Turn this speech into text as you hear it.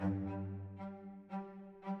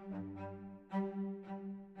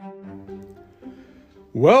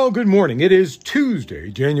Well, good morning. It is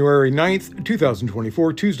Tuesday, January 9th,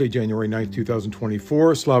 2024. Tuesday, January 9th,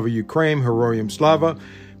 2024. Slava Ukraine, Heroyam Slava.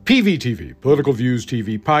 PVTV, Political Views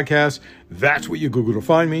TV Podcast. That's what you Google to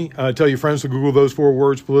find me. Tell your friends to Google those four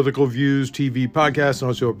words, Political Views TV Podcast, and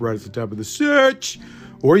I'll show up right at the top of the search.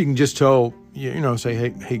 Or you can just tell, say, hey,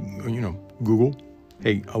 Google,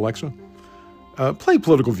 hey, Alexa, play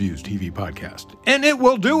Political Views TV Podcast. And it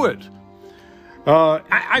will do it.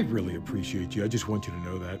 I really appreciate you. I just want you to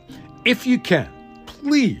know that. If you can,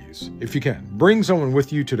 please, bring someone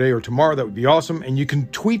with you today or tomorrow. That would be awesome. And you can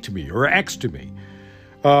tweet to me or X to me.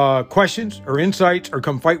 Questions or insights, or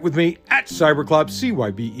come fight with me at Cyberclops,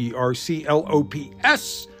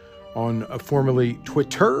 CYBERCLOPS, on formerly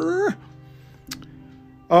Twitter.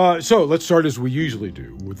 So let's start as we usually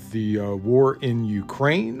do with the war in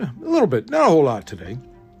Ukraine. A little bit, not a whole lot today.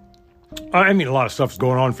 I mean, a lot of stuff's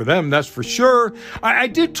going on for them, that's for sure. I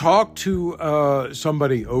did talk to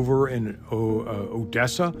somebody over in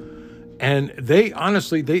Odessa, and they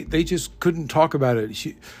honestly, they just couldn't talk about it.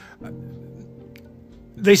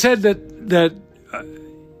 They said that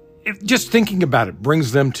just thinking about it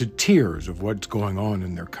brings them to tears of what's going on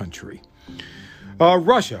in their country.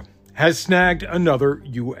 Russia has snagged another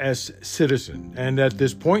U.S. citizen. And at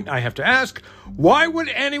this point, I have to ask, why would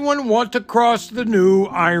anyone want to cross the new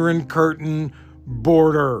Iron Curtain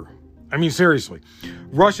border? I mean, seriously.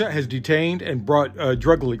 Russia has detained and brought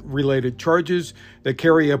drug-related charges that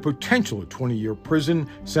carry a potential 20-year prison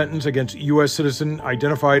sentence against U.S. citizen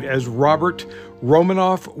identified as Robert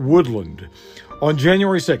Romanov Woodland. On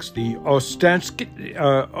January 6th, the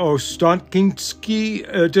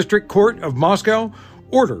Ostankivsky District Court of Moscow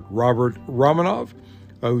ordered Robert Romanov,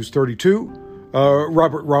 who's 32,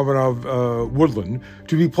 Robert Romanov Woodland,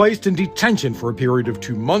 to be placed in detention for a period of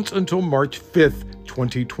 2 months until March 5th,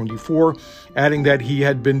 2024, adding that he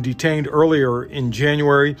had been detained earlier in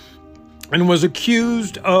January and was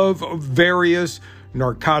accused of various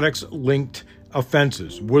narcotics-linked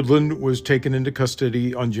offenses. Woodland was taken into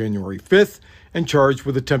custody on January 5th and charged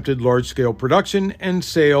with attempted large-scale production and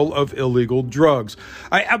sale of illegal drugs.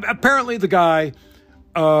 Apparently the guy,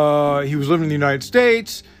 he was living in the United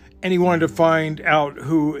States, and he wanted to find out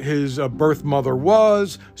who his birth mother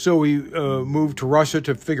was, so he moved to Russia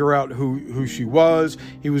to figure out who she was.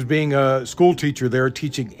 He was being a school teacher there,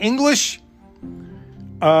 teaching English.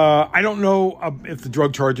 I don't know if the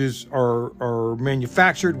drug charges are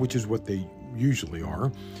manufactured, which is what they usually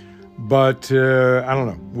are, but I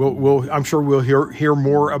don't know. I'm sure we'll hear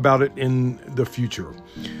more about it in the future.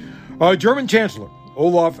 German Chancellor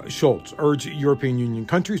Olaf Scholz urged European Union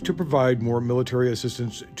countries to provide more military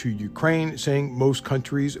assistance to Ukraine, saying most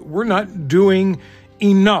countries were not doing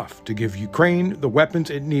enough to give Ukraine the weapons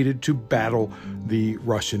it needed to battle the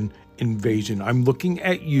Russian invasion. I'm looking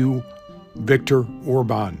at you, Viktor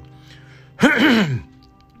Orban.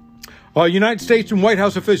 United States and White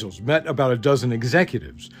House officials met about a dozen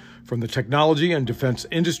executives from the technology and defense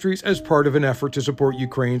industries as part of an effort to support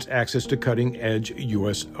Ukraine's access to cutting-edge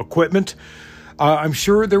U.S. equipment. I'm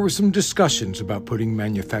sure there were some discussions about putting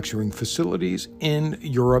manufacturing facilities in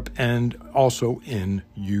Europe and also in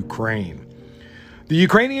Ukraine. The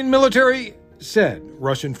Ukrainian military said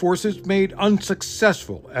Russian forces made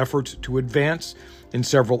unsuccessful efforts to advance in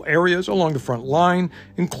several areas along the front line,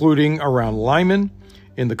 including around Lyman,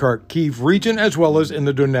 in the Kharkiv region, as well as in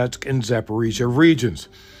the Donetsk and Zaporizhia regions.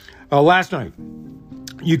 Last night,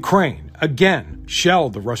 Ukraine again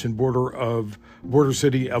shelled the Russian border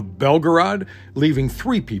city of Belgorod, leaving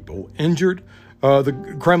 3 people injured. The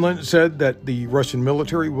Kremlin said that the Russian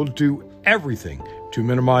military will do everything to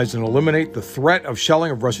minimize and eliminate the threat of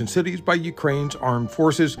shelling of Russian cities by Ukraine's armed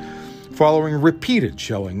forces following repeated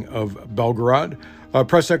shelling of Belgorod.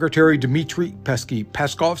 Press Secretary Dmitry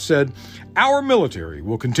Peskov said, "Our military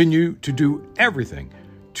will continue to do everything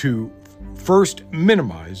to first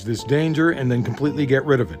minimize this danger and then completely get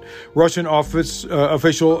rid of it." Russian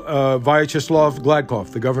official Vyacheslav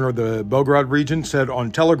Gladkov, the governor of the Belgorod region, said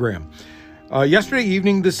on Telegram, yesterday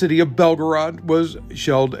evening, the city of Belgorod was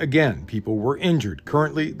shelled again. People were injured.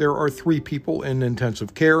 Currently, there are 3 people in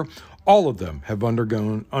intensive care. All of them have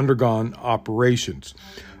undergone operations.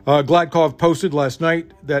 Gladkov posted last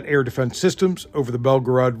night that air defense systems over the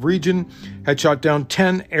Belgorod region had shot down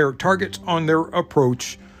 10 air targets on their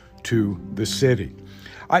approach to the city.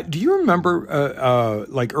 Do you remember,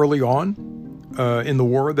 early on in the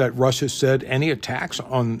war, that Russia said any attacks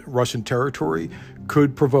on Russian territory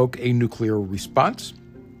could provoke a nuclear response?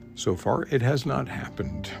 So far, it has not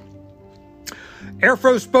happened. Air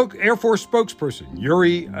Force spokesperson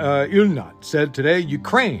Yuri Ilnat said today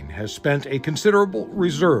Ukraine has spent a considerable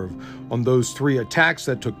reserve on those 3 attacks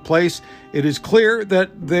that took place. It is clear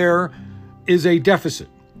that there is a deficit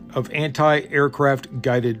of anti-aircraft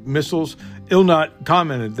guided missiles. Ilnat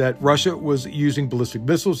commented that Russia was using ballistic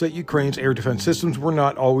missiles that Ukraine's air defense systems were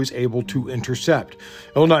not always able to intercept.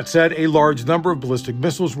 Ilnat said a large number of ballistic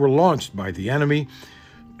missiles were launched by the enemy.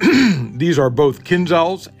 These are both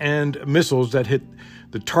Kinzhals and missiles that hit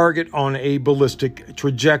the target on a ballistic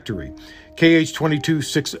trajectory. Kh-22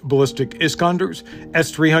 6 ballistic Iskanders,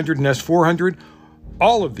 S-300 and S-400,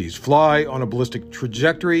 all of these fly on a ballistic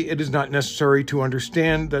trajectory. It is not necessary to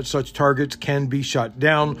understand that such targets can be shot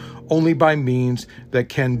down only by means that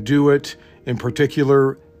can do it, in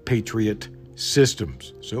particular, Patriot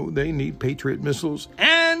systems. So they need Patriot missiles,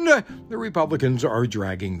 and the Republicans are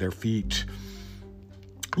dragging their feet.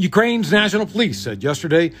 Ukraine's national police said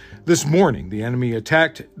this morning, the enemy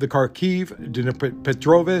attacked the Kharkiv,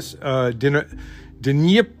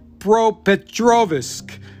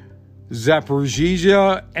 Dnipropetrovsk,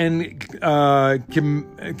 Zaporizhzhia, and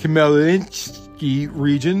Khmelnytsky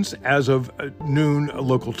regions as of noon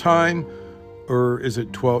local time. Or is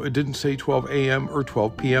it 12? It didn't say 12 a.m. or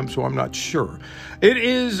 12 p.m., so I'm not sure. It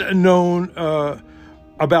is known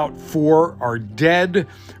about 4 are dead.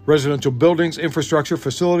 Residential buildings, infrastructure,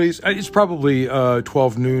 facilities. It's probably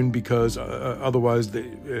 12 noon because otherwise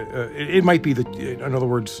it might be in other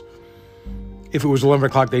words, if it was 11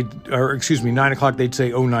 o'clock, 9 o'clock, they'd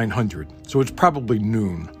say 0900. So it's probably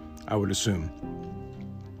noon, I would assume.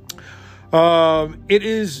 It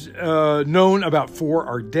is known about 4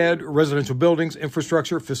 are dead. Residential buildings,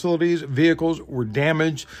 infrastructure, facilities, vehicles were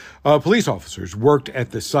damaged. Police officers worked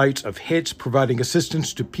at the sites of hits, providing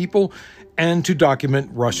assistance to people and to document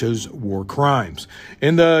Russia's war crimes.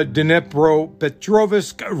 In the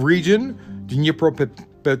Dnipropetrovsk region,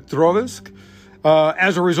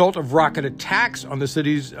 as a result of rocket attacks on the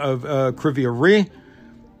cities of Kryvyi Rih,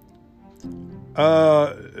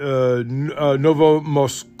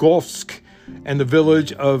 Novomoskovsk, and the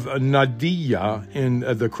village of Nadia in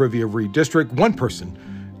the Kryvyi Rih district, 1 person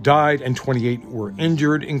died and 28 were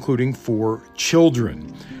injured, including 4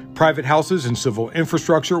 children. Private houses and civil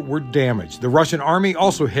infrastructure were damaged. The Russian army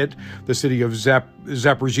also hit the city of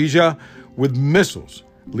Zaporizhzhia with missiles,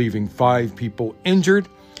 leaving 5 people injured.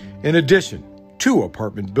 In addition, 2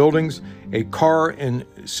 apartment buildings, a car, and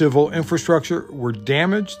civil infrastructure were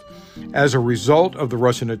damaged as a result of the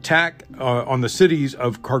Russian attack on the cities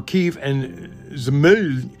of Kharkiv and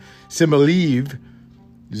Zimilv.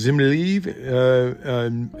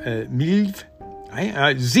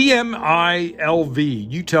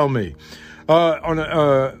 ZMILV, you tell me. On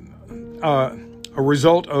a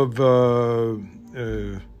result of the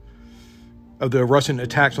Russian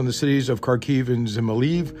attacks on the cities of Kharkiv and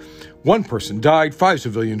Zimilv, 1 person died, 5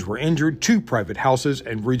 civilians were injured, 2 private houses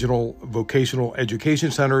and regional vocational education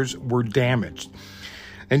centers were damaged,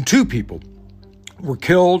 and 2 people were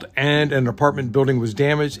killed, and an apartment building was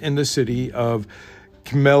damaged in the city of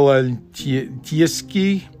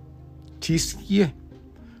Khmelnytsky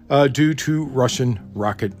due to Russian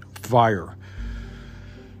rocket fire.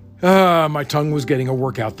 My tongue was getting a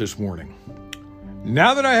workout this morning.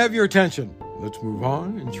 Now that I have your attention, let's move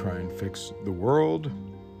on and try and fix the world.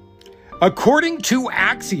 According to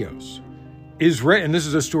Axios, Israel, and this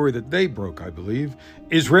is a story that they broke, I believe,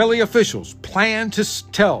 Israeli officials plan to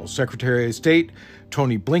tell Secretary of State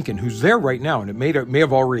Tony Blinken, who's there right now, and it may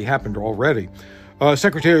have already happened already,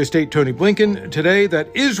 Secretary of State Tony Blinken today that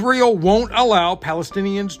Israel won't allow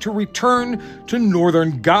Palestinians to return to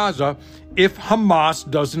northern Gaza if Hamas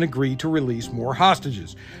doesn't agree to release more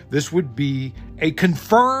hostages. This would be a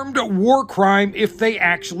confirmed war crime if they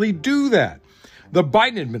actually do that. The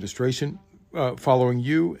Biden administration, following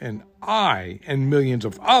you and I and millions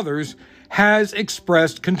of others, has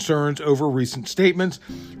expressed concerns over recent statements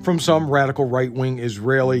from some radical right-wing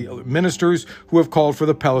Israeli ministers who have called for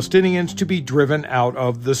the Palestinians to be driven out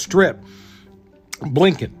of the Strip.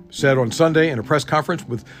 Blinken said on Sunday in a press conference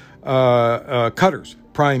with Qatar's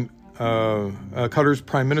Prime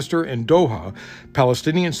Minister in Doha,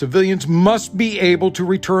 Palestinian civilians must be able to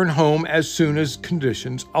return home as soon as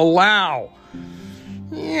conditions allow.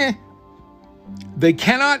 They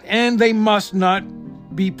cannot and they must not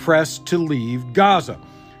be pressed to leave Gaza.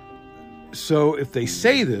 So if they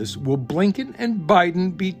say this, will Blinken and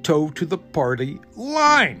Biden be towed to the party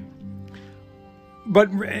line?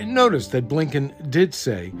 But notice that Blinken did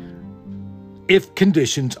say, if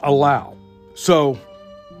conditions allow. So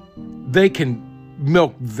they can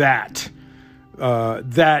milk that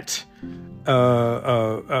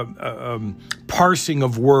parsing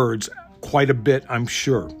of words quite a bit, I'm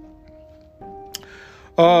sure.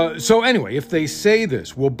 So anyway, if they say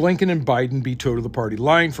this, will Blinken and Biden be toe to the party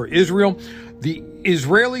line for Israel? The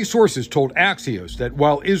Israeli sources told Axios that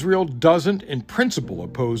while Israel doesn't in principle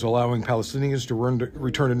oppose allowing Palestinians to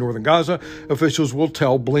return to northern Gaza, officials will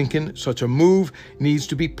tell Blinken such a move needs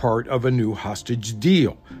to be part of a new hostage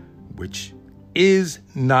deal, which is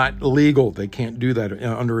not legal. They can't do that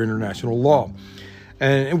under international law,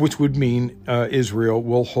 and which would mean Israel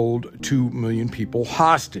will hold 2 million people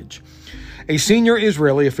hostage. A senior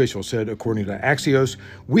Israeli official said, according to Axios,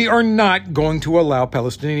 "We are not going to allow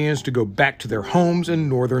Palestinians to go back to their homes in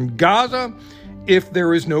northern Gaza if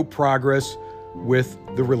there is no progress with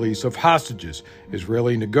the release of hostages."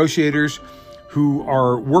 Israeli negotiators who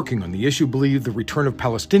are working on the issue believe the return of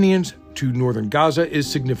Palestinians to northern Gaza is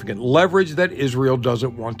significant leverage that Israel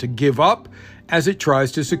doesn't want to give up as it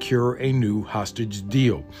tries to secure a new hostage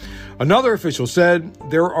deal. Another official said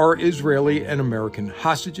there are Israeli and American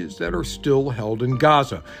hostages that are still held in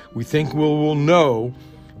Gaza. "We think we'll know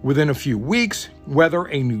within a few weeks whether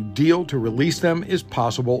a new deal to release them is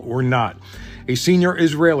possible or not." A senior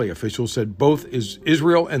Israeli official said both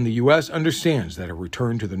Israel and the U.S. understands that a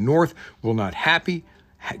return to the north will not happen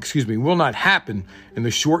in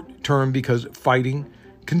the short term because fighting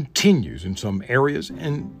continues in some areas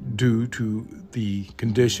and due to the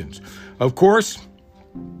conditions. Of course,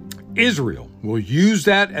 Israel will use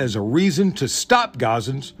that as a reason to stop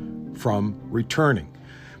Gazans from returning.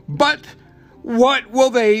 But what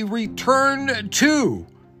will they return to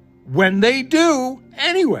when they do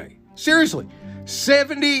anyway? Seriously,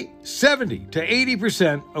 70 to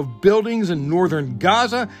 80% of buildings in northern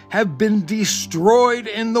Gaza have been destroyed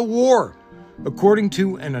in the war. According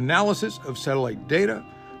to an analysis of satellite data,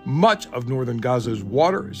 much of northern Gaza's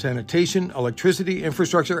water, sanitation, electricity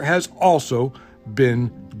infrastructure has also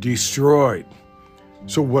been destroyed.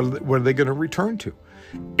 So what are they going to return to?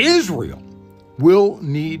 Israel will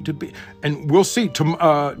need to be, and we'll see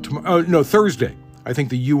Thursday. I think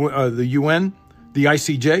the UN, the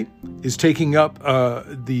ICJ, is taking up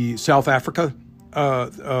the South Africa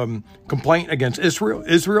complaint against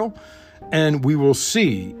Israel, and we will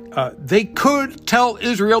see. They could tell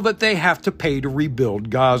Israel that they have to pay to rebuild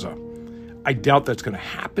Gaza. I doubt that's going to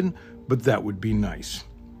happen, but that would be nice.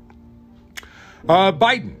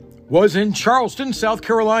 Biden was in Charleston, South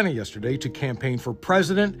Carolina yesterday to campaign for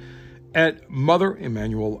president at Mother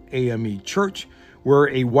Emanuel AME Church, where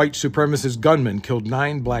a white supremacist gunman killed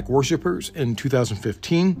 9 black worshipers in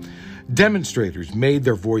 2015. Demonstrators made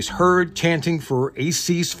their voice heard, chanting for a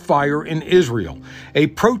ceasefire in Israel. A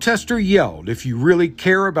protester yelled, "If you really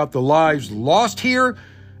care about the lives lost here,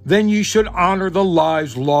 then you should honor the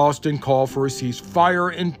lives lost and call for a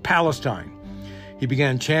ceasefire in Palestine." He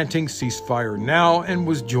began chanting "ceasefire now" and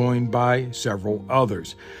was joined by several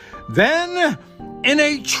others. Then, in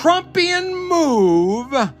a Trumpian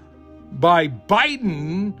move by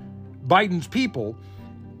Biden's people,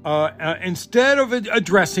 instead of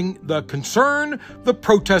addressing the concern, the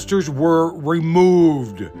protesters were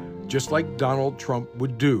removed, just like Donald Trump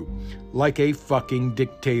would do, like a fucking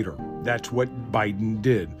dictator. That's what Biden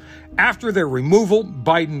did. After their removal,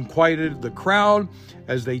 Biden quieted the crowd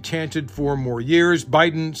as they chanted for more years.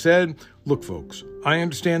 Biden said, "Look, folks, I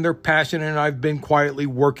understand their passion, and I've been quietly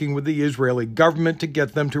working with the Israeli government to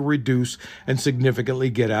get them to reduce and significantly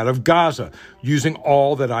get out of Gaza, using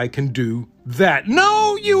all that I can do that."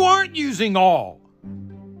 No, you aren't using all.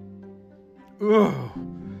 Ugh.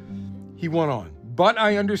 He went on, "But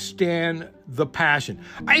I understand the passion."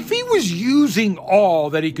 If he was using all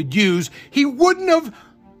that he could use, he wouldn't have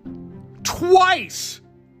twice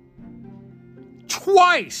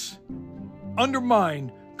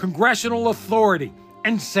undermined congressional authority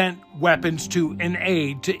and sent weapons to and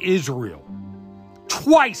aid to Israel.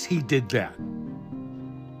 Twice he did that.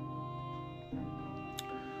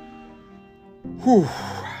 Whew.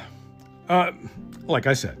 Like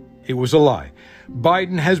I said, it was a lie.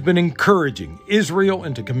 Biden has been encouraging Israel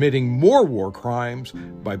into committing more war crimes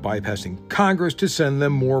by bypassing Congress to send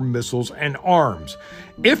them more missiles and arms.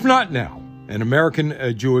 If not now, an American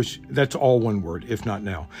Jewish, that's all one word, if not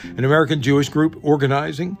now, an American Jewish group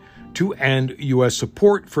organizing to end U.S.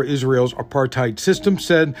 support for Israel's apartheid system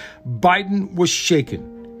said Biden was shaken.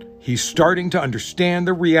 He's starting to understand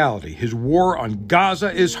the reality. His war on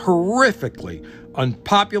Gaza is horrifically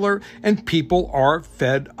unpopular and people are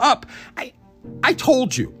fed up. I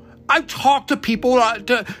told you. I've talked to people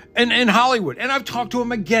in Hollywood, and I've talked to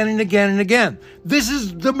them again and again and again. This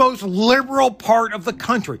is the most liberal part of the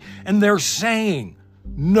country, and they're saying,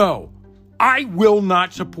 "No, I will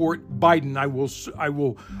not support Biden.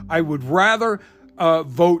 I would rather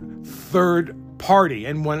vote third party.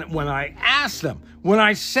 And when I asked them, when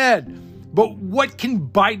I said, but what can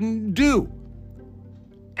Biden do?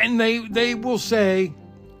 And they will say,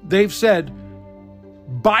 they've said,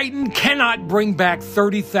 Biden cannot bring back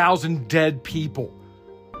 30,000 dead people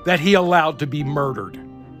that he allowed to be murdered.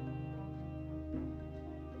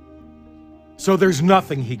 So there's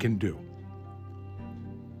nothing he can do.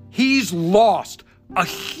 He's lost a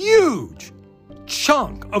huge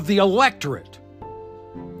chunk of the electorate,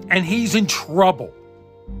 and he's in trouble.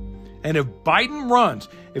 And if Biden runs,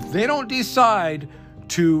 if they don't decide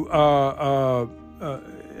to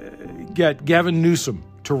get Gavin Newsom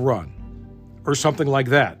to run or something like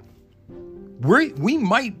that, we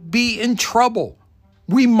might be in trouble.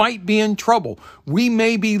 We might be in trouble. We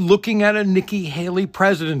may be looking at a Nikki Haley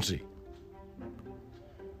presidency.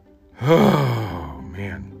 Oh,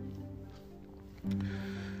 man.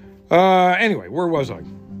 Anyway, where was I?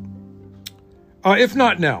 If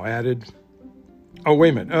not now, added. Oh, wait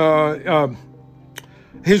a minute.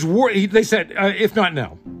 His war, they said, if not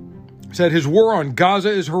now, said his war on Gaza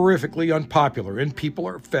is horrifically unpopular and people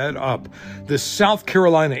are fed up. This South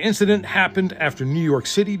Carolina incident happened after New York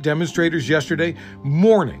City demonstrators yesterday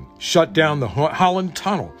morning shut down the Holland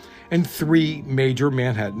Tunnel and 3 major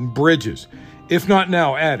Manhattan bridges. If not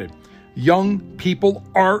now, added, young people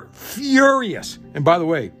are furious. And by the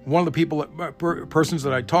way, one of the persons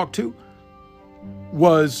that I talked to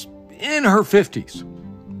was in her 50s.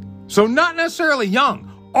 So not necessarily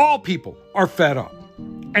young. All people are fed up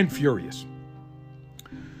and furious.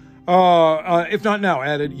 If not now,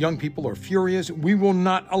 added, young people are furious. We will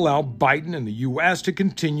not allow Biden and the U.S. to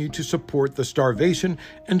continue to support the starvation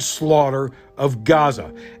and slaughter of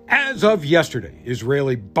Gaza. As of yesterday,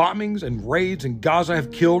 Israeli bombings and raids in Gaza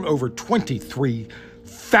have killed over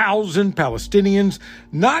 23,000 Palestinians,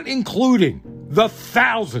 not including the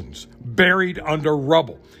thousands buried under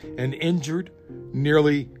rubble, and injured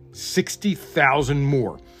nearly 60,000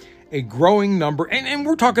 more. A growing number, and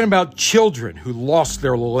we're talking about children who lost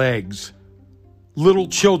their legs. Little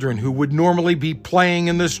children who would normally be playing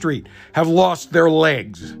in the street have lost their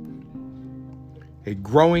legs. A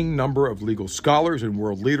growing number of legal scholars and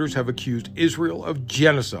world leaders have accused Israel of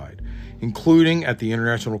genocide, including at the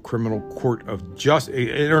International Court of Justice.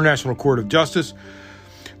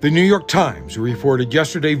 The New York Times reported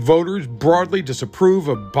yesterday voters broadly disapprove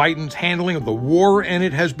of Biden's handling of the war, and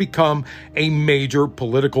it has become a major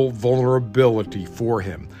political vulnerability for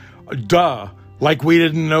him. Duh, like we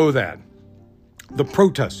didn't know that. The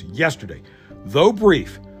protests yesterday, though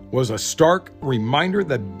brief, was a stark reminder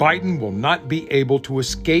that Biden will not be able to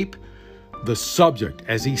escape the subject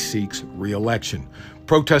as he seeks re-election.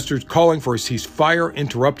 Protesters calling for a ceasefire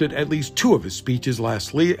interrupted at least 2 of his speeches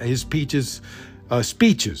last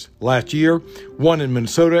year, one in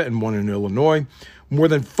Minnesota and one in Illinois. More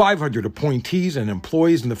than 500 appointees and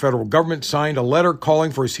employees in the federal government signed a letter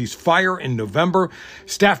calling for a ceasefire in November.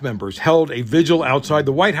 Staff members held a vigil outside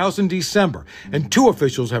the White House in December, and 2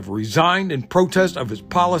 officials have resigned in protest of his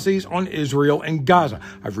policies on Israel and Gaza.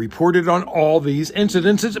 I've reported on all these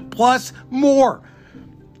incidences, plus more.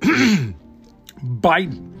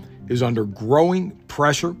 Biden is under growing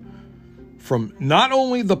pressure from not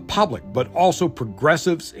only the public, but also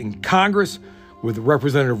progressives in Congress, with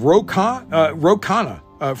Representative Ro Khanna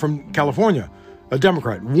from California, a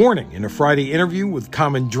Democrat, warning in a Friday interview with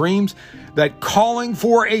Common Dreams that calling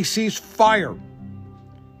for a ceasefire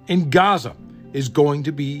in Gaza is going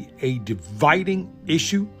to be a dividing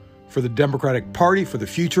issue for the Democratic Party for the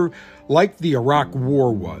future, like the Iraq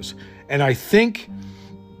War was. And I think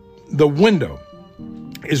the window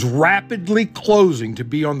is rapidly closing to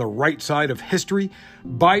be on the right side of history.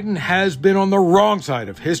 Biden has been on the wrong side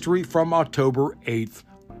of history from October 8th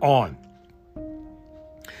on.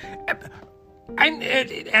 And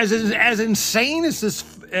as insane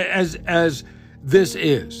as this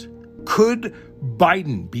is, could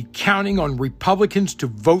Biden be counting on Republicans to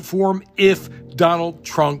vote for him if Donald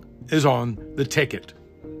Trump is on the ticket?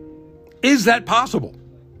 Is that possible?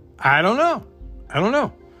 I don't know.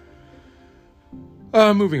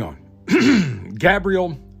 Moving on.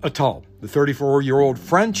 Gabriel Attal, the 34-year-old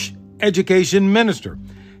French education minister,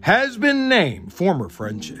 has been named, former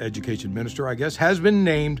French education minister, I guess, has been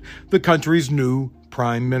named the country's new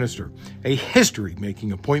prime minister, a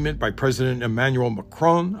history-making appointment by President Emmanuel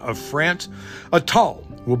Macron of France.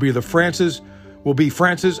 Attal will be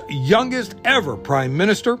France's youngest ever prime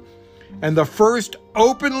minister and the first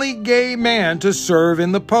openly gay man to serve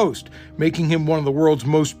in the post, making him one of the world's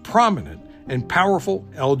most prominent and powerful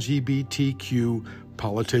LGBTQ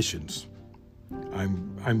politicians.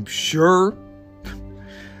 I'm sure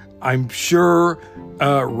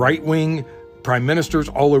right-wing Prime ministers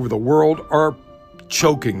all over the world are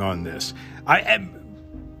choking on this.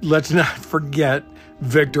 Let's not forget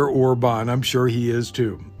Viktor Orban. I'm sure he is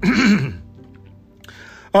too.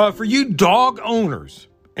 For you dog owners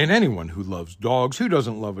and anyone who loves dogs, who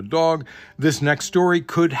doesn't love a dog, this next story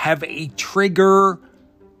could have a trigger.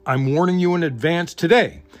 I'm warning you in advance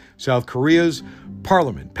today. South Korea's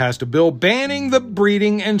parliament passed a bill banning the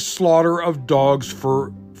breeding and slaughter of dogs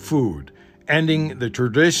for food, ending the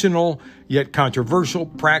traditional yet controversial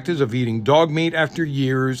practice of eating dog meat after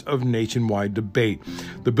years of nationwide debate.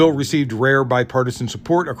 The bill received rare bipartisan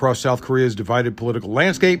support across South Korea's divided political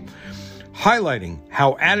landscape, highlighting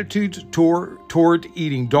how attitudes toward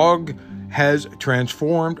eating dog has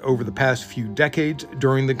transformed over the past few decades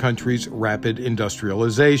during the country's rapid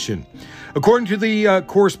industrialization. According to the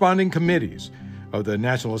corresponding committees of the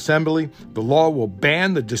National Assembly, the law will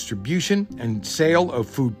ban the distribution and sale of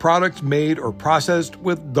food products made or processed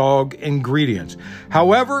with dog ingredients.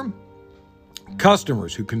 However,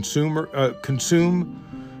 customers who consume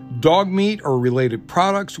dog meat or related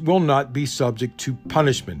products will not be subject to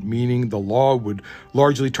punishment, meaning the law would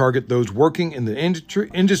largely target those working in the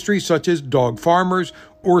industry such as dog farmers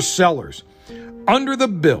or sellers. Under the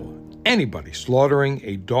bill, anybody slaughtering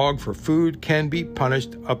a dog for food can be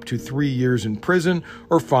punished up to 3 years in prison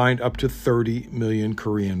or fined up to 30 million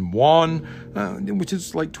Korean won, which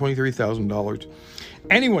is like $23,000.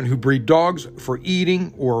 Anyone who breeds dogs for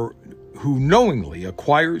eating or who knowingly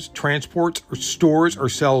acquires, transports, or stores or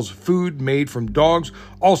sells food made from dogs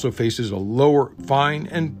also faces a lower fine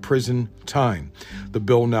and prison time. The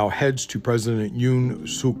bill now heads to President Yoon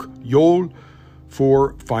Suk-yeol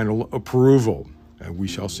for final approval. We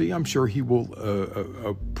shall see. I'm sure he will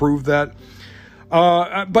approve that.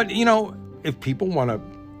 But, you know, if people want to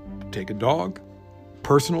take a dog,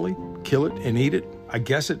 personally, kill it and eat it, I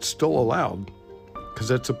guess it's still allowed because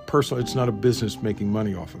that's a personal, it's not a business making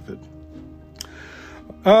money off of it.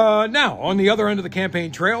 Now, on the other end of the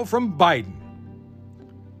campaign trail from Biden,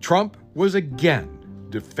 Trump was again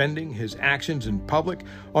defending his actions in public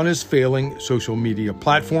on his failing social media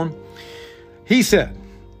platform. He said,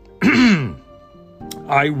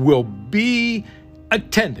 I will be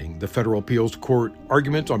attending the federal appeals court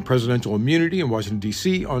arguments on presidential immunity in Washington,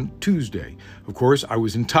 D.C. on Tuesday. Of course, I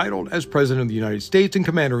was entitled as president of the United States and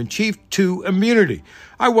commander-in-chief to immunity.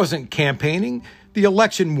 I wasn't campaigning. The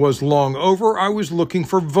election was long over. I was looking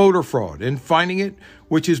for voter fraud and finding it,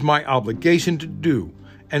 which is my obligation to do,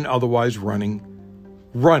 and otherwise running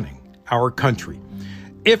our country.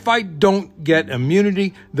 If I don't get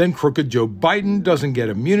immunity, then crooked Joe Biden doesn't get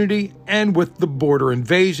immunity, and with the border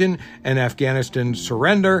invasion and Afghanistan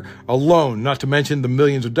surrender alone, not to mention the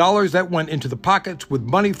millions of dollars that went into the pockets with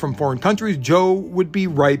money from foreign countries, Joe would be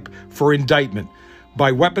ripe for indictment.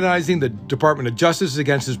 By weaponizing the Department of Justice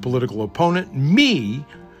against his political opponent, me,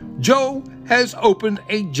 Joe has opened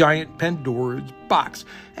a giant Pandora's box.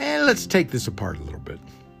 And let's take this apart a little bit.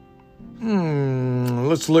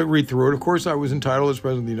 Let's read through it. Of course, I was entitled as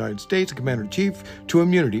President of the United States and Commander-in-Chief to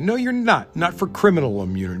immunity. No, you're not. Not for criminal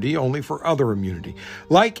immunity, only for other immunity.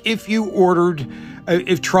 Like if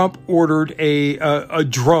Trump ordered a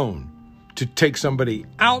drone to take somebody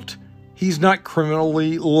out, he's not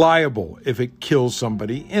criminally liable if it kills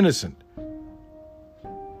somebody innocent.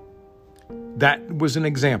 That was an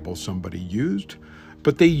example somebody used,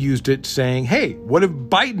 but they used it saying, hey, what if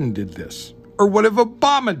Biden did this? Or what if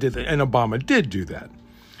Obama did that? And Obama did do that.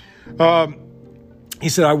 He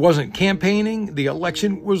said, I wasn't campaigning. The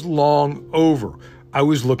election was long over. I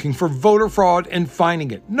was looking for voter fraud and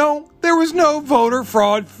finding it. No, there was no voter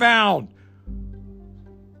fraud found.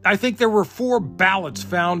 I think there were 4 ballots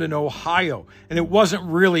found in Ohio, and it wasn't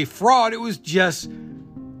really fraud. It was just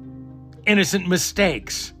innocent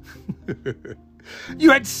mistakes.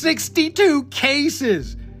 You had 62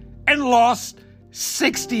 cases and lost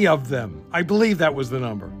 60 of them. I believe that was the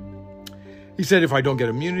number. He said, if I don't get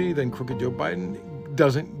immunity, then crooked Joe Biden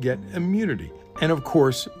doesn't get immunity. And of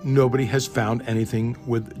course, nobody has found anything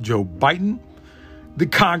with Joe Biden. The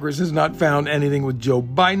Congress has not found anything with Joe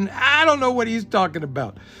Biden. I don't know what he's talking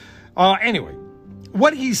about. Anyway,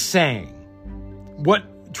 what he's saying,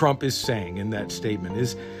 what Trump is saying in that statement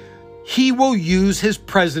is he will use his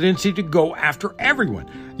presidency to go after everyone.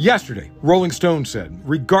 Yesterday, Rolling Stone said,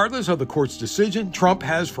 regardless of the court's decision, Trump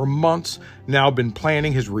has for months now been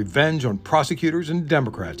planning his revenge on prosecutors and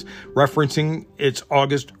Democrats, referencing its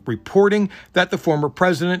August reporting that the former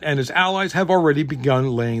president and his allies have already begun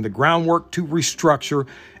laying the groundwork to restructure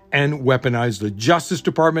and weaponize the Justice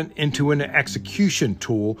Department into an execution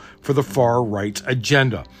tool for the far right's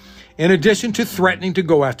agenda. In addition to threatening to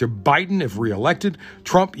go after Biden if reelected,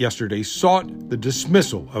 Trump yesterday sought the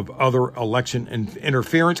dismissal of other election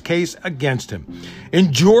interference case against him.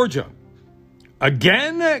 In Georgia,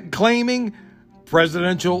 again claiming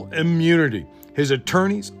presidential immunity. His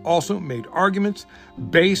attorneys also made arguments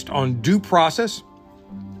based on due process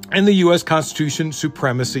and the U.S. Constitution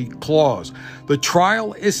Supremacy Clause. The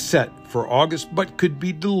trial is set for August, but could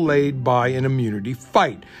be delayed by an immunity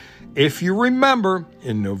fight. If you remember,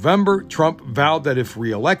 in November, Trump vowed that if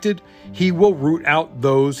reelected, he will root out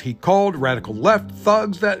those he called radical left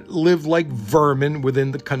thugs that live like vermin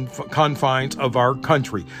within the confines of our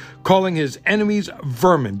country, calling his enemies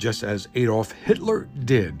vermin, just as Adolf Hitler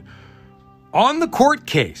did. On the court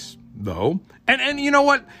case, though, and you know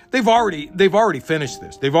what? They've already finished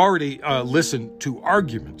this. They've already listened to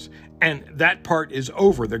arguments, and that part is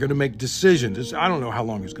over. They're going to make decisions. I don't know how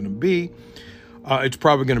long it's going to be. It's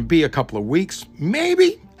probably going to be a couple of weeks,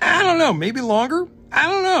 maybe. I don't know. Maybe longer. I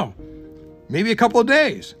don't know. Maybe a couple of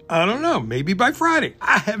days. I don't know. Maybe by Friday.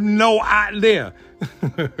 I have no idea.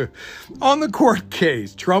 On the court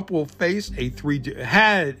case, Trump will face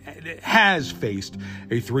has faced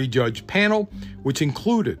a three-judge panel, which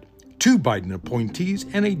included 2 Biden appointees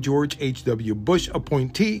and a George H.W. Bush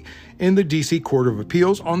appointee in the D.C. Court of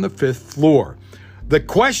Appeals on the 5th floor. The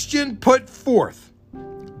question put forth: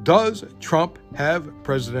 does Trump have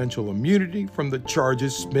presidential immunity from the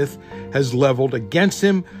charges Smith has leveled against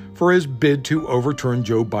him for his bid to overturn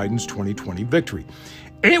Joe Biden's 2020 victory?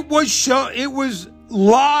 It was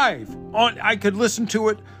live on. I could listen to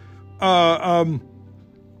it, and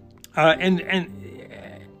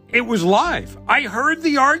it was live. I heard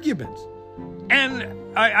the arguments, and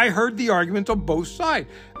I heard the arguments on both sides.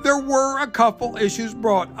 There were a couple issues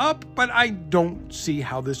brought up, but I don't see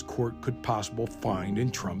how this court could possibly find in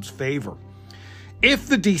Trump's favor. If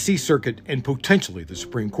the D.C. Circuit and potentially the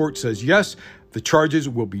Supreme Court says yes, the charges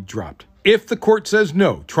will be dropped. If the court says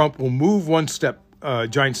no, Trump will move one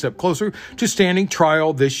giant step closer to standing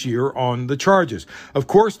trial this year on the charges. Of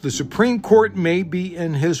course, the Supreme Court may be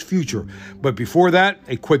in his future, but before that,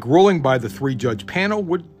 a quick ruling by the 3-judge panel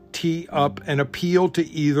would tee up an appeal to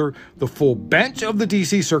either the full bench of the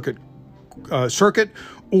D.C. Circuit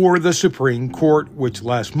or the Supreme Court, which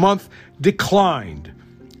last month declined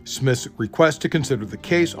Smith's request to consider the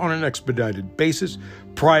case on an expedited basis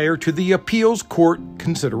prior to the appeals court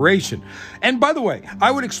consideration. And by the way,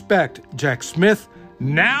 I would expect Jack Smith,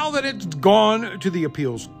 now that it's gone to the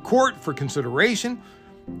appeals court for consideration,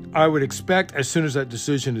 I would expect as soon as that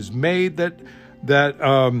decision is made that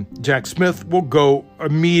Jack Smith will go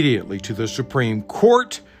immediately to the Supreme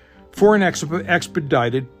Court for an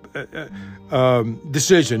expedited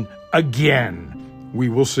decision again. We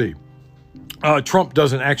will see. Trump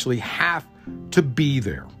doesn't actually have to be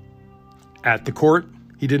there at the court.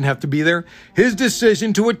 He didn't have to be there. His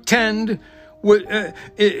decision to attend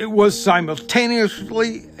was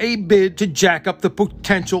simultaneously a bid to jack up the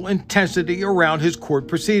potential intensity around his court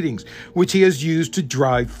proceedings, which he has used to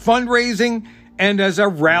drive fundraising and as a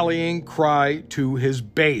rallying cry to his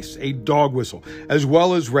base, a dog whistle, as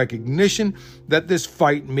well as recognition that this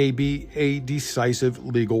fight may be a decisive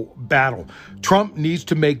legal battle. Trump needs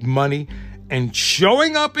to make money, and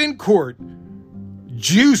showing up in court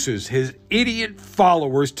juices his idiot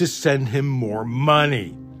followers to send him more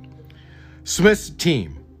money. Smith's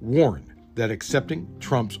team warned that accepting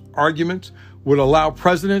Trump's arguments would allow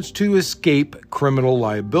presidents to escape criminal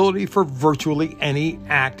liability for virtually any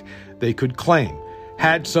act they could claim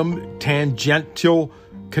had some tangential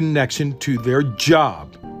connection to their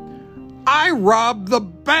job. I robbed the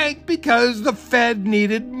bank because the Fed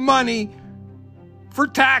needed money for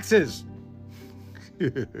taxes.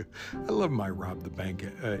 I love my rob the bank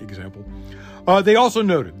example. They also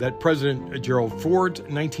noted that President Gerald Ford's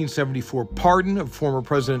 1974 pardon of former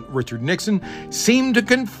President Richard Nixon seemed to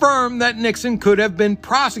confirm that Nixon could have been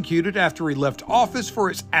prosecuted after he left office for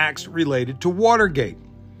his acts related to Watergate.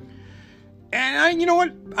 And you know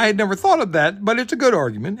what? I had never thought of that, but it's a good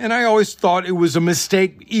argument. And I always thought it was a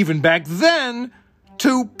mistake, even back then,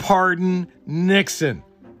 to pardon Nixon.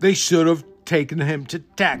 They should have taken him to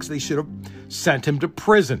tax. They should have sent him to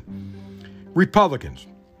prison. Republicans,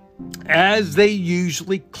 as they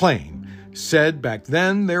usually claim, said back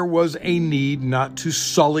then there was a need not to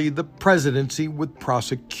sully the presidency with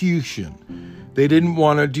prosecution. They didn't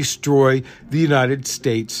want to destroy the United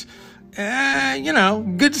States,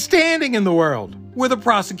 good standing in the world with a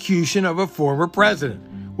prosecution of a former president,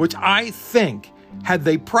 which I think had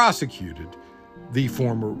they prosecuted the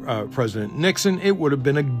former President Nixon, it would have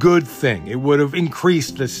been a good thing. It would have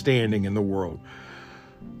increased the standing in the world.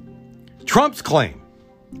 Trump's claim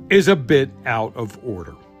is a bit out of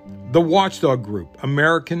order. The watchdog group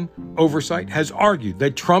American Oversight has argued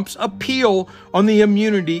that Trump's appeal on the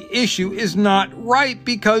immunity issue is not right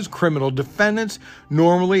because criminal defendants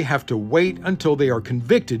normally have to wait until they are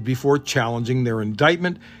convicted before challenging their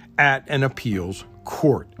indictment at an appeals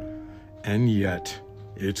court. And yet,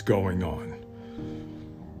 it's going on.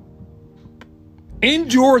 In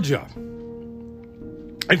Georgia,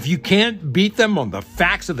 if you can't beat them on the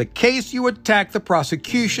facts of the case, you attack the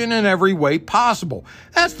prosecution in every way possible.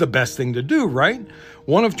 That's the best thing to do, right?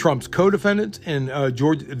 One of Trump's co-defendants in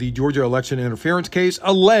the Georgia election interference case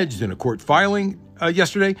alleged in a court filing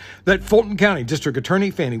yesterday that Fulton County District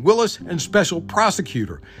Attorney Fani Willis and Special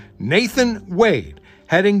Prosecutor Nathan Wade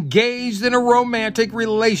had engaged in a romantic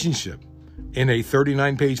relationship. In a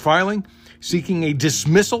 39-page filing seeking a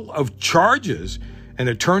dismissal of charges, an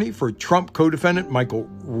attorney for Trump co-defendant Michael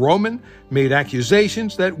Roman made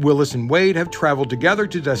accusations that Willis and Wade have traveled together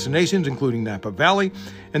to destinations including Napa Valley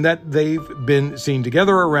and that they've been seen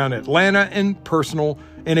together around Atlanta in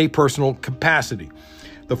a personal capacity.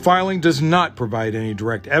 The filing does not provide any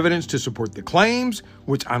direct evidence to support the claims,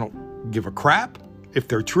 which I don't give a crap if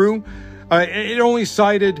they're true. It only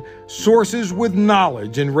cited sources with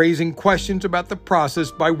knowledge and raising questions about the process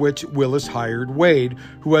by which Willis hired Wade,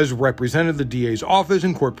 who has represented the DA's office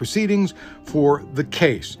in court proceedings for the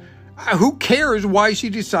case. Who cares why she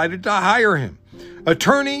decided to hire him?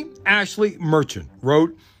 Attorney Ashley Merchant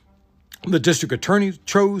wrote, the district attorney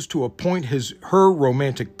chose to appoint her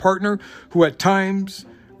romantic partner, who at times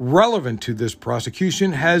relevant to this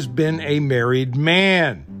prosecution has been a married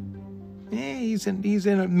man. He's in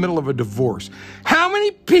the middle of a divorce. How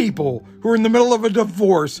many people who are in the middle of a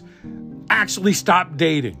divorce actually stop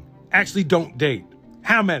dating? Actually don't date?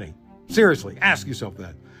 How many? Seriously, ask yourself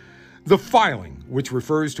that. The filing, which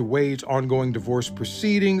refers to Wade's ongoing divorce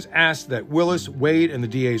proceedings, asks that Willis, Wade, and the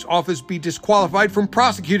DA's office be disqualified from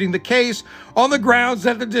prosecuting the case on the grounds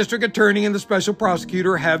that the district attorney and the special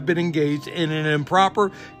prosecutor have been engaged in an improper,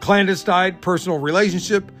 clandestine personal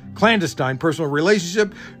relationship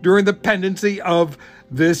during the pendency of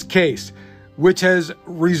this case, which has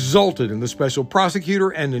resulted in the special prosecutor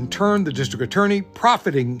and in turn the district attorney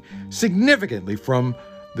profiting significantly from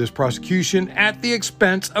this prosecution at the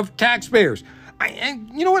expense of taxpayers. And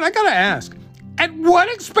you know what? I gotta ask, at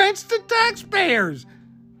what expense to taxpayers?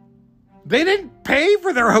 They didn't pay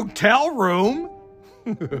for their hotel room.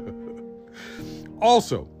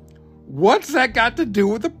 Also, what's that got to do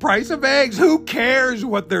with the price of eggs? Who cares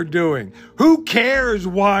what they're doing? Who cares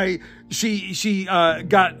why she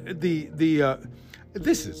got the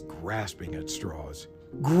this is grasping at straws.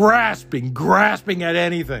 Grasping at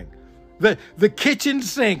anything. The kitchen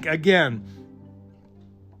sink again.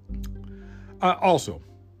 Also,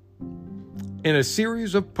 in a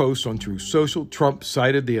series of posts on Truth Social, Trump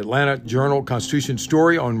cited the Atlanta Journal-Constitution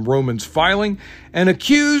story on Roman's filing and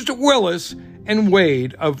accused Willis and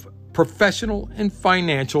Wade of professional and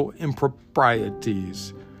financial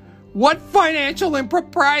improprieties. What financial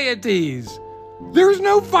improprieties? There's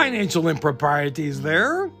no financial improprieties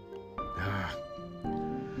there.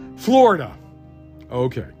 Florida.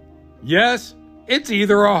 Okay. Yes, it's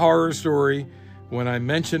either a horror story when I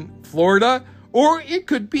mention Florida, or it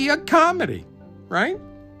could be a comedy, right?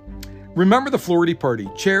 Remember the Florida Party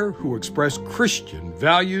chair who expressed Christian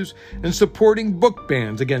values and supporting book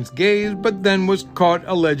bans against gays, but then was caught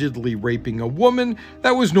allegedly raping a woman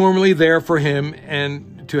that was normally there for him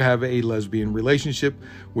and to have a lesbian relationship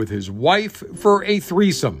with his wife for a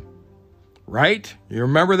threesome, right? You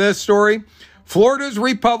remember this story? Florida's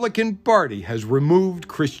Republican Party has removed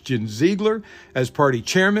Christian Ziegler as party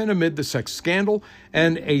chairman amid the sex scandal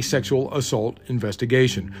and a sexual assault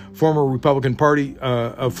investigation. Former Republican Party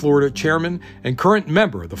of Florida chairman and current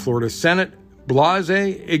member of the Florida Senate, Blase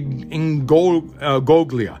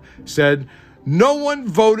Ingoglia, said no one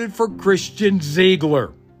voted for Christian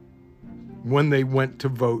Ziegler when they went to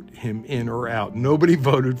vote him in or out. Nobody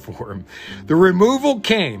voted for him. The removal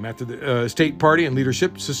came after the state party and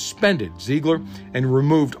leadership suspended Ziegler and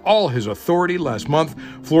removed all his authority last month.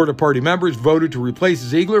 Florida party members voted to replace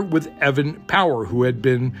Ziegler with Evan Power, who had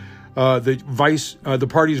been the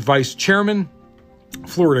party's vice chairman.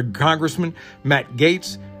 Florida Congressman Matt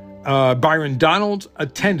Gaetz, Byron Donalds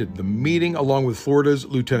attended the meeting along with Florida's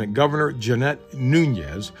Lieutenant Governor Jeanette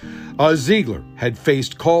Nunez. Ziegler had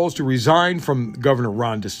faced calls to resign from Governor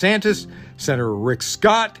Ron DeSantis, Senator Rick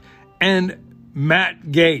Scott, and Matt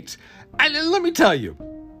Gaetz. And let me tell you,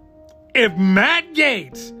 if Matt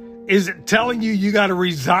Gaetz is telling you got to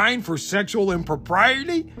resign for sexual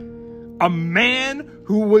impropriety, a man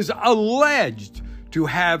who was alleged to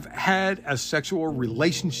have had a sexual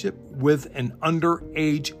relationship with an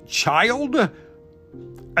underage child,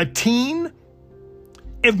 a teen?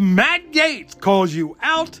 If Matt Gaetz calls you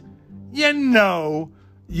out, you know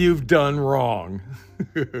you've done wrong.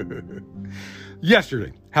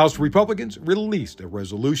 Yesterday, House Republicans released a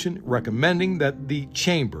resolution recommending that the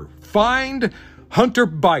chamber find Hunter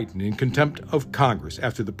Biden in contempt of Congress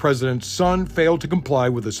after the president's son failed to comply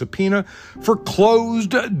with a subpoena for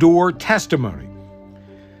closed-door testimony.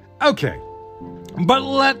 Okay, but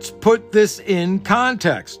let's put this in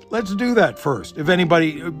context. Let's do that first, if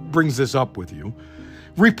anybody brings this up with you.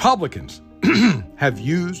 Republicans have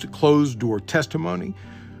used closed-door testimony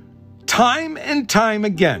time and time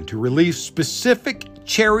again to release specific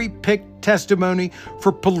cherry-picked testimony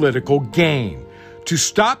for political gain. To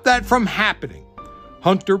stop that from happening,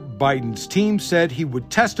 Hunter Biden's team said he would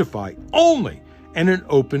testify only in an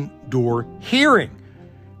open-door hearing.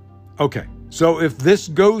 Okay, so if this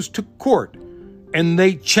goes to court and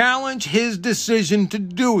they challenge his decision to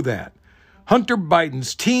do that, Hunter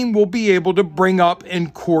Biden's team will be able to bring up in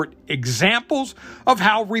court examples of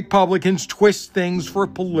how Republicans twist things for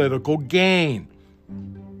political gain.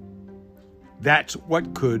 That's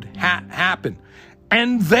what could happen.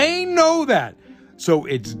 And they know that. So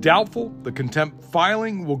it's doubtful the contempt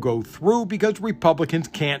filing will go through because Republicans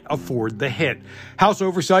can't afford the hit. House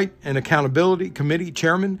Oversight and Accountability Committee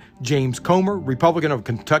Chairman James Comer, Republican of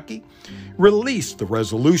Kentucky, released the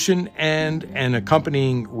resolution and an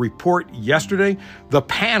accompanying report yesterday. The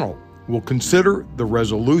panel will consider the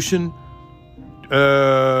resolution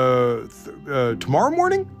tomorrow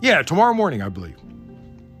morning? Yeah, tomorrow morning, I believe.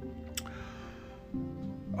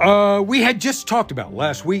 We had just talked about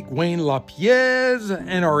last week Wayne LaPierre's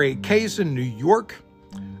NRA case in New York.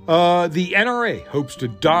 The NRA hopes to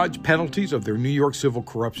dodge penalties of their New York civil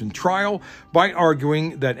corruption trial by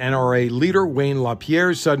arguing that NRA leader Wayne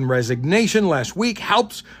LaPierre's sudden resignation last week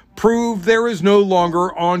helps prove there is no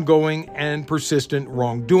longer ongoing and persistent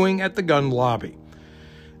wrongdoing at the gun lobby.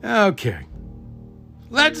 Okay,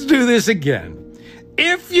 let's do this again.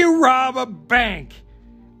 If you rob a bank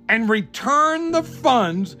and return the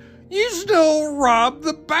funds, you still rob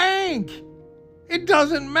the bank. It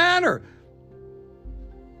doesn't matter.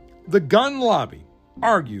 The gun lobby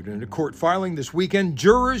argued in a court filing this weekend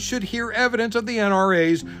jurors should hear evidence of the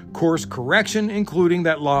NRA's course correction, including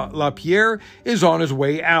that LaPierre is on his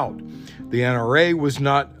way out. The NRA was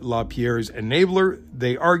not LaPierre's enabler.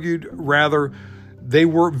 They argued, rather, they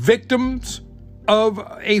were victims of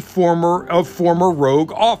former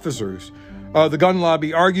rogue officers. The gun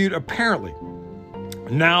lobby argued, apparently,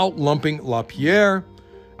 now lumping LaPierre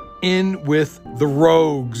in with the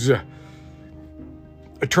rogues.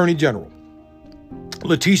 Attorney General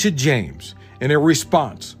Letitia James, in a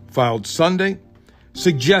response filed Sunday,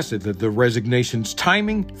 suggested that the resignation's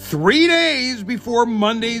timing, 3 days before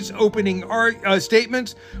Monday's opening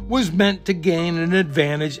statements, was meant to gain an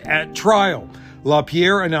advantage at trial.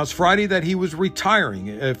 LaPierre announced Friday that he was retiring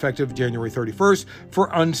effective January 31st for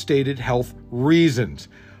unstated health reasons.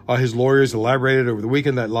 His lawyers elaborated over the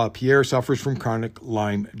weekend that LaPierre suffers from chronic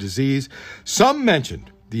Lyme disease. Some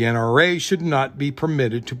mentioned the NRA should not be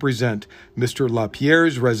permitted to present Mr.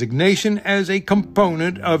 LaPierre's resignation as a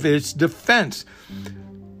component of its defense.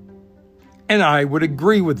 And I would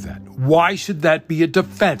agree with that. Why should that be a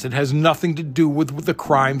defense? It has nothing to do with the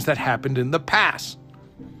crimes that happened in the past.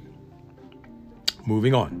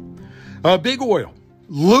 Moving on. Big Oil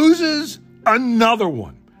loses another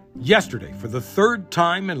one. Yesterday, for the third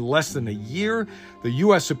time in less than a year, the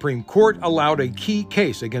U.S. Supreme Court allowed a key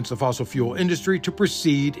case against the fossil fuel industry to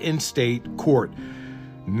proceed in state court.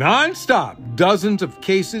 Nonstop, dozens of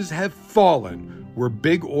cases have fallen where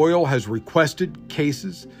Big Oil has requested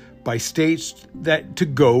cases by states to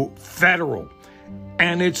go federal.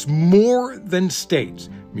 And it's more than states,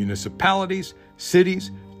 municipalities,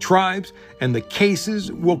 cities, tribes, and the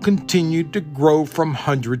cases will continue to grow from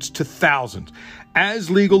hundreds to thousands as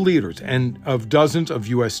legal leaders of dozens of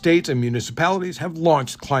U.S. states and municipalities have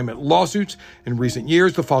launched climate lawsuits. In recent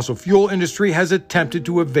years, the fossil fuel industry has attempted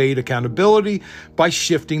to evade accountability by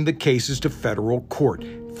shifting the cases to federal court.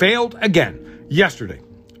 Failed again. Yesterday,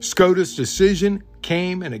 SCOTUS decision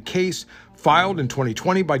came in a case filed in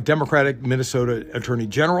 2020 by Democratic Minnesota Attorney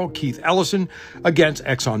General Keith Ellison against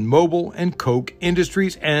ExxonMobil and Koch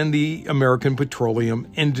Industries and the American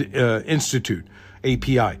Petroleum Institute,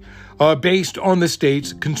 API, based on the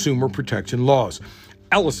state's consumer protection laws.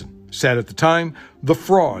 Ellison said at the time, the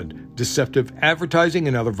fraud, deceptive advertising,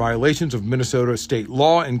 and other violations of Minnesota state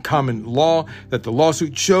law and common law that the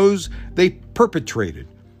lawsuit shows they perpetrated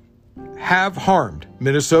have harmed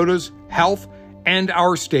Minnesota's health and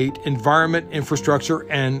our state environment, infrastructure,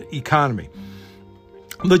 and economy.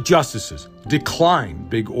 The justices declined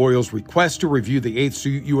Big Oil's request to review the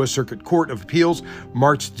 8th U.S. Circuit Court of Appeals'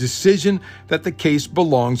 March decision that the case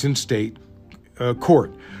belongs in state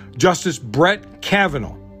court. Justice Brett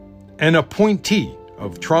Kavanaugh, an appointee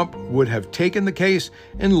of Trump, would have taken the case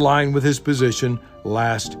in line with his position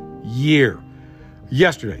last year.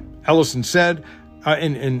 Yesterday, Ellison said,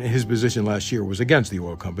 and his position last year was against the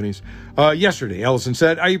oil companies. Yesterday, Ellison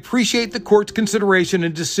said, "I appreciate the court's consideration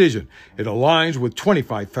and decision. It aligns with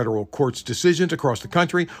 25 federal courts' decisions across the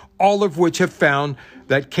country, all of which have found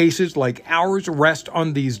that cases like ours rest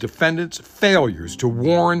on these defendants' failures to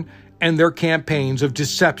warn and their campaigns of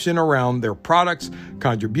deception around their products'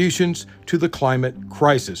 contributions to the climate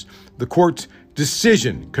crisis. The court's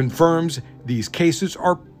decision confirms these cases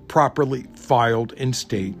are properly filed in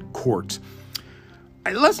state courts."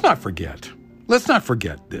 Let's not forget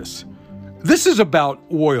this. This is about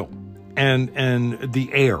oil and the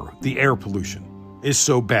air pollution is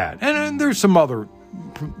so bad. And there's some other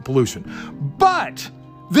pollution. But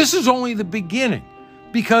this is only the beginning,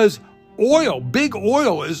 because big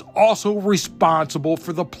oil is also responsible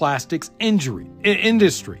for the plastics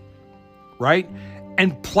industry, right?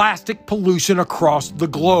 And plastic pollution across the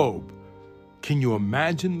globe. Can you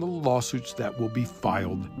imagine the lawsuits that will be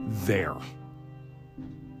filed there?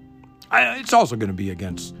 It's also going to be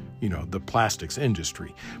against, the plastics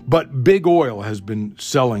industry. But Big Oil has been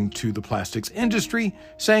selling to the plastics industry,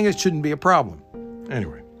 saying it shouldn't be a problem.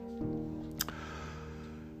 Anyway.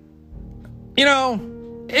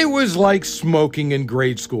 It was like smoking in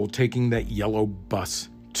grade school, taking that yellow bus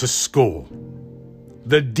to school.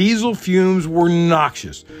 The diesel fumes were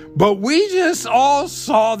noxious, but we just all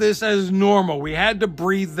saw this as normal. We had to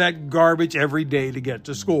breathe that garbage every day to get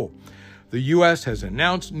to school. The U.S. has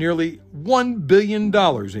announced nearly $1 billion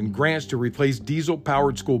in grants to replace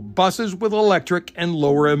diesel-powered school buses with electric and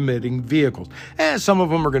lower-emitting vehicles. And some of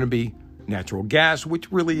them are going to be natural gas, which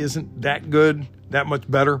really isn't that good, that much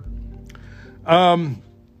better.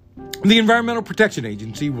 The Environmental Protection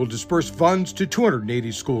Agency will disperse funds to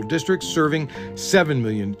 280 school districts serving 7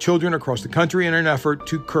 million children across the country in an effort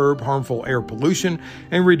to curb harmful air pollution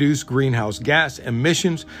and reduce greenhouse gas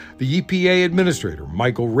emissions. The EPA Administrator,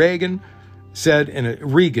 Michael Regan, said in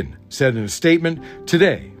a statement,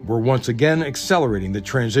 "Today, we're once again accelerating the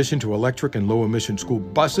transition to electric and low-emission school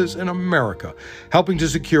buses in America, helping to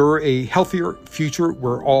secure a healthier future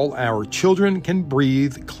where all our children can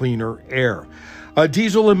breathe cleaner air."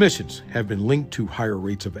 Diesel emissions have been linked to higher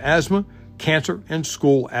rates of asthma, cancer, and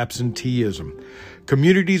school absenteeism.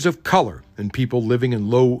 Communities of color and people living in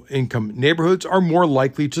low-income neighborhoods are more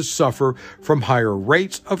likely to suffer from higher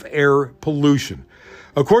rates of air pollution.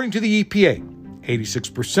 According to the EPA,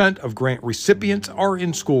 86% of grant recipients are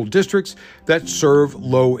in school districts that serve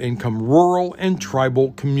low-income rural and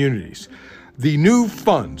tribal communities. The new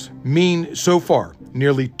funds mean so far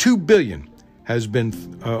nearly $2 billion has been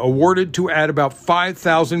awarded to add about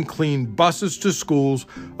 5,000 clean buses to schools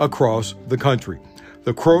across the country.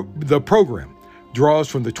 The program draws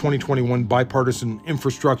from the 2021 bipartisan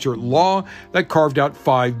infrastructure law that carved out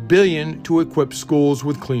 $5 billion to equip schools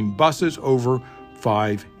with clean buses over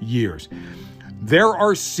 5 years. There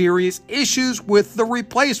are serious issues with the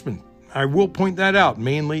replacement. I will point that out,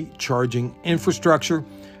 mainly charging infrastructure.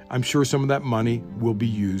 I'm sure some of that money will be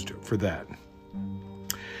used for that.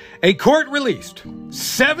 A court released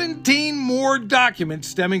 17 more documents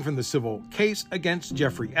stemming from the civil case against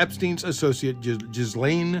Jeffrey Epstein's associate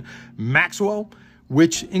Ghislaine Maxwell,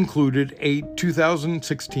 which included a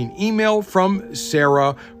 2016 email from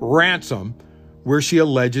Sarah Ransom, where she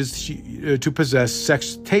alleges to possess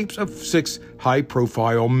sex tapes of 6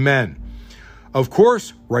 high-profile men. Of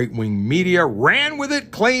course, right-wing media ran with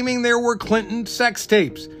it, claiming there were Clinton sex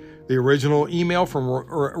tapes. The original email from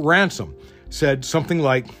Ransom said something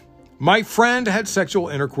like, "My friend had sexual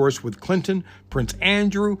intercourse with Clinton, Prince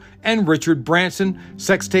Andrew, and Richard Branson.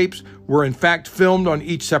 Sex tapes were in fact filmed on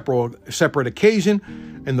each separate occasion.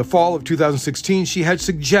 In the fall of 2016, she had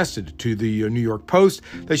suggested to the New York Post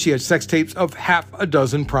that she had sex tapes of half a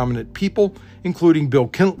dozen prominent people, including Bill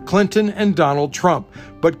Clinton and Donald Trump,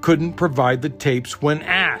 but couldn't provide the tapes when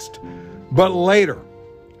asked. But later,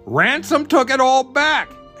 Ransom took it all back."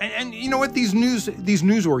 And you know what? These news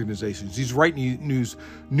organizations, these right news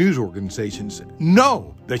organizations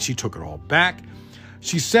know that she took it all back.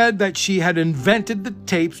 She said that she had invented the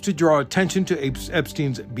tapes to draw attention to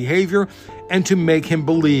Epstein's behavior and to make him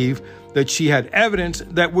believe that she had evidence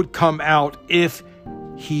that would come out if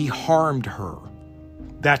he harmed her.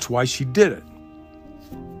 That's why she did it.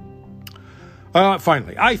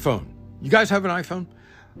 Finally, iPhone. You guys have an iPhone?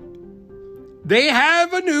 They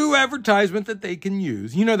have a new advertisement that they can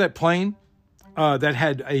use. You know that plane that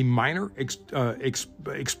had a minor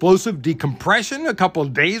explosive decompression a couple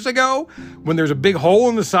of days ago when there's a big hole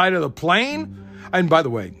in the side of the plane. And by the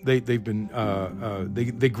way, they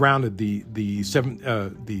grounded the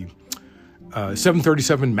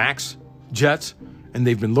 737 MAX jets, and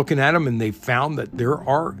they've been looking at them, and they found that there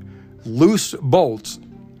are loose bolts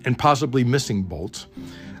and possibly missing bolts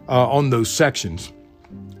on those sections.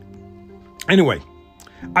 Anyway,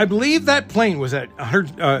 I believe that plane was at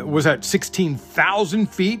 16,000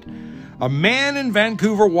 feet. A man in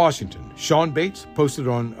Vancouver, Washington, Sean Bates, posted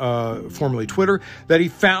on formerly Twitter that he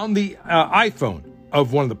found the iPhone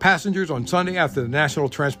of one of the passengers on Sunday after the National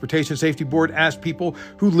Transportation Safety Board asked people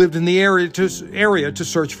who lived in the area to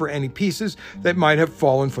search for any pieces that might have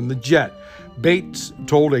fallen from the jet. Bates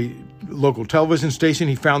told a local television station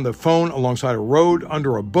he found the phone alongside a road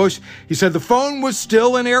under a bush. He said the phone was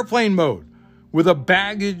still in airplane mode with a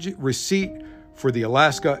baggage receipt for the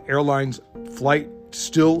Alaska Airlines flight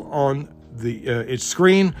still on its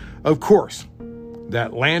screen. Of course,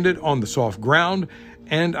 that landed on the soft ground,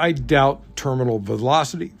 and I doubt terminal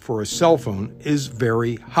velocity for a cell phone is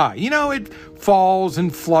very high. You know, it falls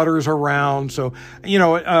and flutters around, so, you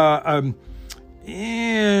know,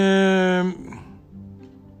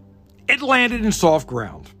 it landed in soft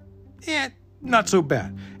ground. Not so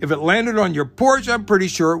bad. If it landed on your porch, I'm pretty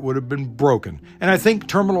sure it would have been broken. And I think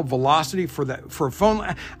terminal velocity for a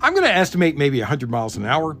phone, I'm going to estimate maybe 100 miles an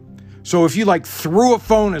hour. So if you threw a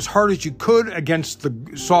phone as hard as you could against the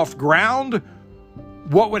soft ground,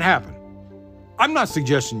 what would happen? I'm not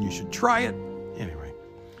suggesting you should try it. Anyway,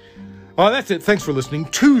 that's it. Thanks for listening.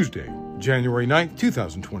 Tuesday, January 9th,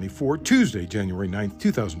 2024. Tuesday, January 9th,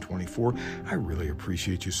 2024. I really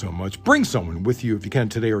appreciate you so much. Bring someone with you if you can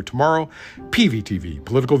today or tomorrow. PVTV,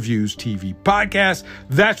 Political Views TV Podcast.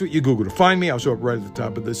 That's what you Google to find me. I'll show up right at the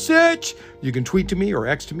top of the search. You can tweet to me or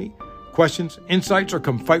X to me. Questions, insights, or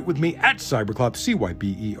come fight with me at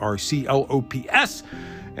Cyberclops, CYBERCLOPS.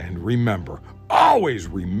 And remember, always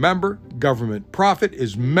remember, government profit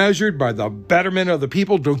is measured by the betterment of the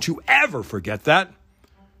people. Don't you ever forget that.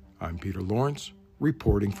 I'm Peter Lawrence,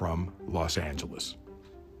 reporting from Los Angeles.